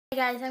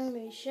Hey guys, I'm going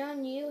to be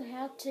showing you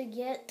how to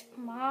get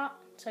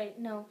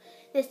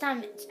this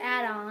time it's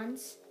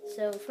add-ons.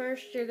 So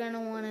first you're going to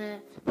want to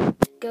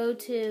go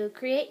to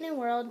create new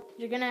world.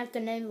 You're going to have to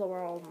name the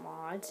world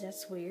mods.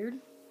 That's weird.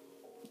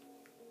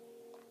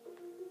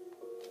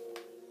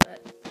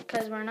 But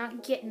because we're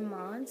not getting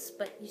mods,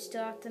 but you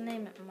still have to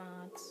name it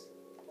mods.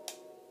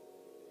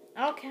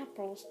 All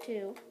capitals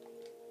too.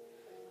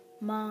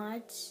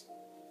 Mods.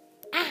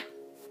 Ah!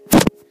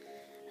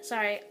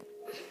 Sorry.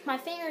 My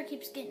finger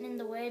keeps getting in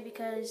the way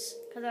because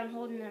I'm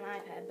holding an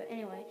iPad. But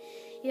anyway,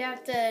 you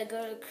have to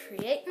go to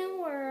create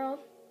new world.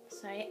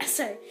 Sorry,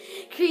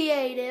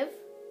 creative.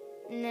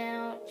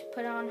 Now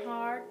put on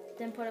hard,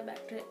 then put it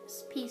back to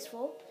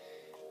peaceful.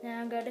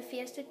 Now go to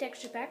PS3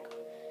 texture pack,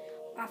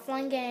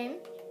 offline game,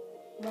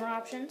 more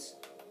options.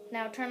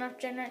 Now turn off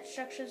generate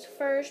structures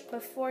first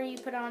before you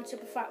put on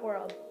super flat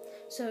world.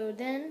 So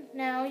then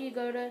now you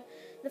go to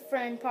the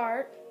friend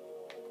part.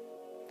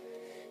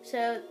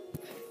 So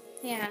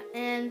yeah,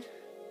 and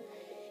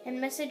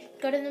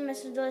go to the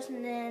message list,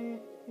 and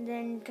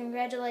then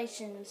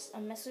congratulations. A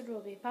message will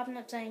be popping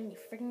up saying you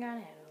freaking got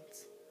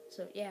add-ons.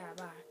 So yeah,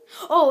 bye.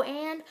 Oh,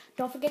 and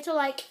don't forget to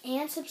like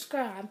and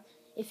subscribe.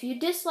 If you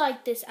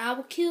dislike this, I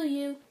will kill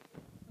you.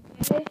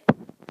 Okay?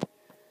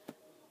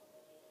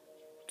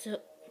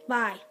 So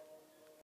bye.